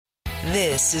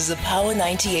This is a Power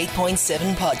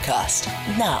 98.7 podcast.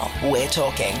 Now we're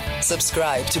talking.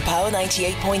 Subscribe to Power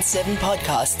 98.7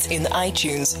 podcasts in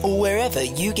iTunes or wherever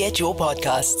you get your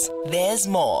podcasts. There's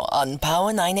more on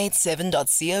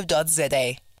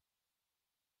power987.co.za.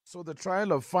 So the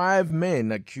trial of 5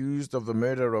 men accused of the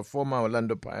murder of former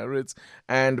Orlando Pirates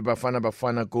and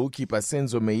Bafana goalkeeper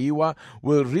Senzo Meyiwa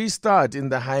will restart in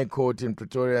the High Court in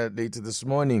Pretoria later this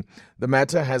morning. The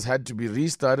matter has had to be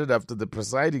restarted after the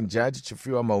presiding judge,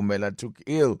 Chifiwa Maumela, took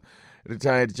ill.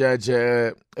 Retired Judge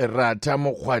Rata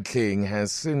Mokgwatleng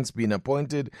has since been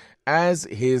appointed as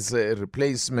his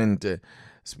replacement.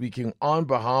 Speaking on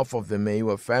behalf of the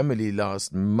Meyiwa family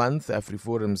last month,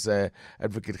 AfriForum's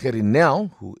advocate Gerry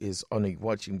Nel, who is on a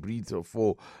watching brief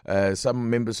for some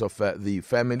members of the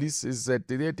families, is that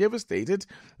they're devastated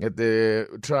that the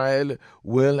trial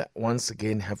will once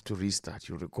again have to restart.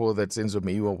 You recall that Senzo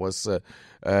Meyiwa was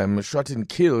shot and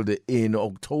killed in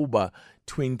October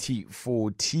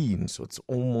 2014, so it's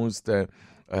almost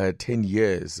 10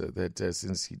 years that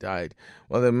since he died.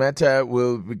 Well, the matter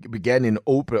will began in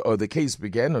April, or the case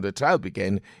began, or the trial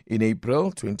began in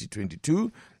April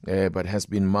 2022, but has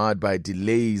been marred by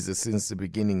delays since the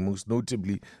beginning, most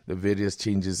notably the various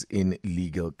changes in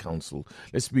legal counsel.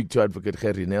 Let's speak to Advocate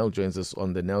Gerry Nel, joins us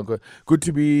on the Nel. Good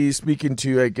to be speaking to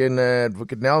you again,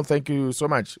 Advocate Nel. Thank you so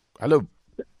much. Hello.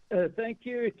 Thank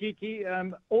you, Titi.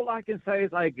 All I can say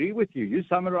is I agree with you. You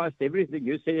summarized everything.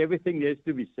 You said everything needs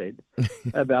to be said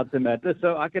about the matter.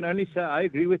 So I can only say I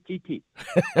agree with Titi.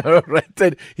 All right.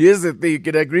 Then here's the thing. You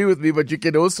can agree with me, but you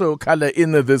can also color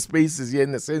in the spaces here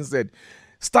in the sense that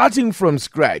starting from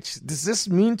scratch, does this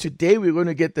mean today we're going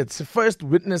to get that first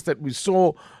witness that we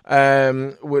saw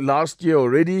last year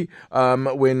already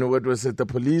when, what was it, the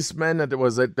policeman that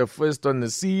was at the first on the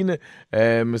scene,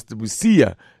 Mr.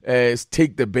 Busia,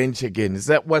 take the bench again? Is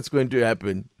that what's going to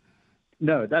happen?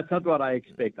 No, that's not what I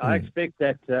expect. I expect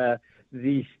that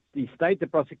the state, the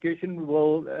prosecution,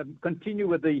 will continue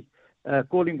with the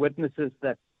calling witnesses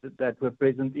that were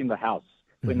present in the house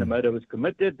when the murder was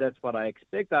committed. That's what I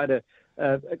expect. I had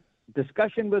a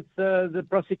discussion with the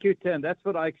prosecutor, and that's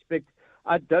what I expect.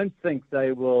 I don't think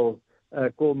they will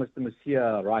call Mr.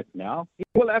 Musia right now. He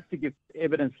will have to give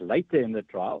evidence later in the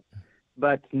trial.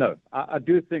 But no, I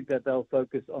do think that they'll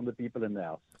focus on the people in the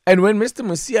house. And when Mr.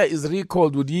 Musia is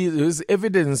recalled, would his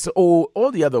evidence or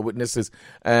all the other witnesses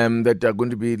that are going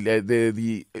to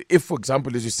be if, for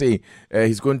example, as you say,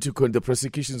 the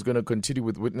prosecution is going to continue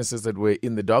with witnesses that were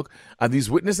in the dock, are these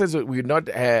witnesses that we not,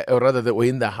 or rather that were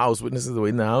in the house, witnesses that were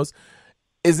in the house?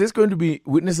 Is this going to be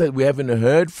witnesses that we haven't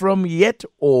heard from yet,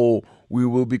 or we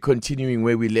will be continuing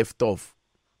where we left off?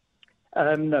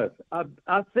 No,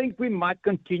 I think we might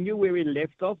continue where we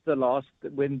left off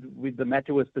when the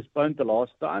matter was postponed the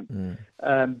last time.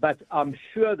 But I'm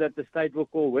sure that the state will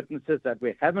call witnesses that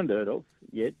we haven't heard of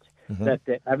yet, that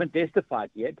they haven't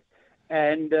testified yet,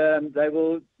 and they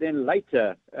will then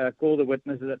later call the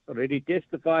witnesses that already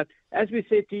testified. As we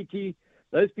said, TT,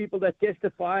 those people that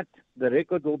testified, the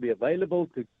record will be available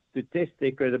to test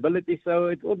their credibility, so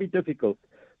it will be difficult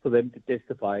for them to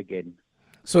testify again.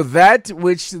 So that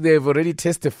which they've already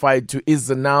testified to is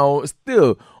now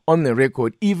still on the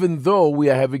record, even though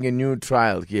we are having a new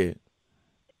trial here.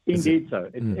 Indeed so.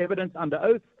 It's evidence under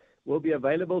oath will be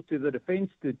available to the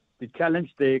defense to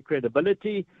challenge their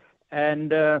credibility.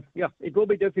 And, it will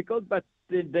be difficult, but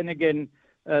then again,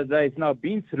 they've now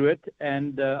been through it,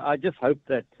 and I just hope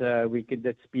that we can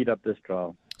speed up this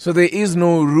trial. So there is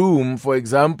no room, for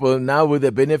example, now with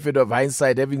the benefit of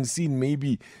hindsight, having seen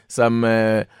maybe some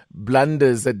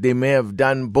blunders that they may have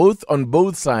done on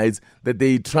both sides, that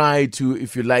they try to,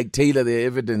 if you like, tailor their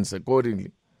evidence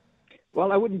accordingly.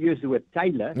 Well, I wouldn't use the word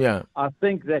tailor. Yeah. I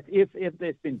think that if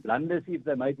there's been blunders, if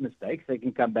they made mistakes, they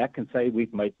can come back and say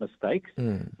we've made mistakes.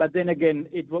 But then again,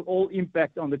 it will all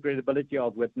impact on the credibility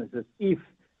of witnesses if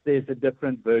there's a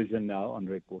different version now on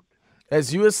record.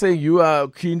 As you were saying, you are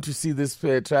keen to see this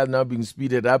trial now being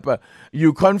speeded up.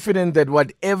 You're confident that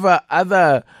whatever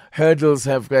other hurdles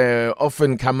have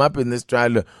often come up in this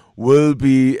trial will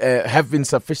be have been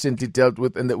sufficiently dealt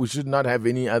with, and that we should not have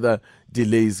any other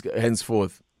delays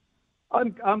henceforth.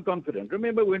 I'm confident.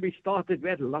 Remember when we started,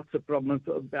 we had lots of problems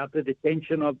about the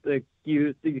detention of the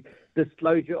accused, the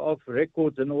disclosure of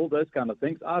records and all those kind of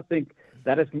things. I think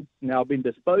that has now been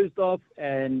disposed of,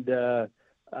 and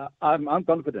I'm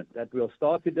confident that we'll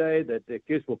start today, that the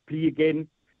accused will plea again,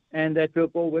 and that we'll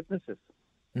call witnesses.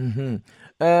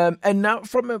 And now,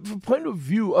 from a point of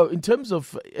view, in terms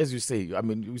of, as you say, I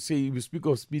mean, you speak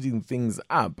of speeding things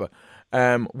up.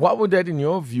 What would that, in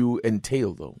your view,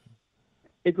 entail, though?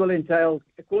 It will entail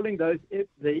calling those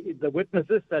the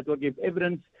witnesses that will give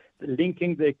evidence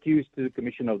linking the accused to the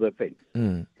commission of the offence.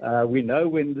 We know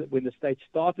when the state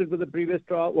started with the previous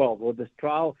trial, or this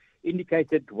trial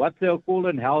indicated what they'll call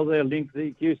and how they'll link the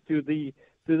accused to the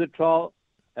trial,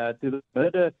 to the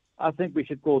murder. I think we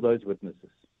should call those witnesses.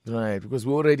 Right, because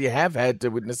we already have had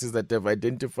witnesses that have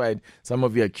identified some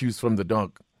of the accused from the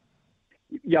dock.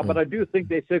 Yeah, but I do think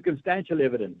there's circumstantial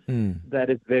evidence that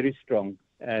is very strong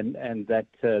and that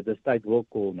the state will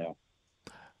call now.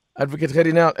 Advocate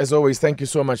Gerinel, as always, thank you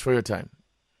so much for your time.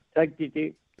 Thank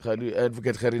you.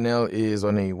 Advocate Gerinel is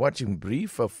on a watching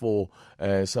brief for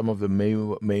some of the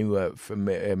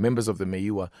members of the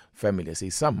Meyiwa family. I say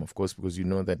some, of course, because you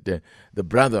know that the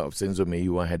brother of Senzo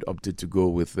Meyiwa had opted to go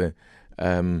with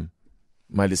Malisela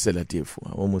Tefu.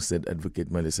 I almost said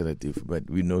Advocate Malisela Tefu, but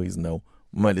we know he's now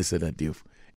Malisela Tefu.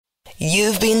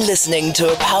 You've been listening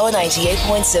to a Power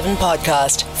 98.7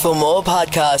 podcast. For more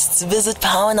podcasts, visit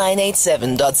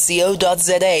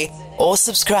power987.co.za or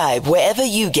subscribe wherever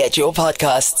you get your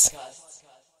podcasts.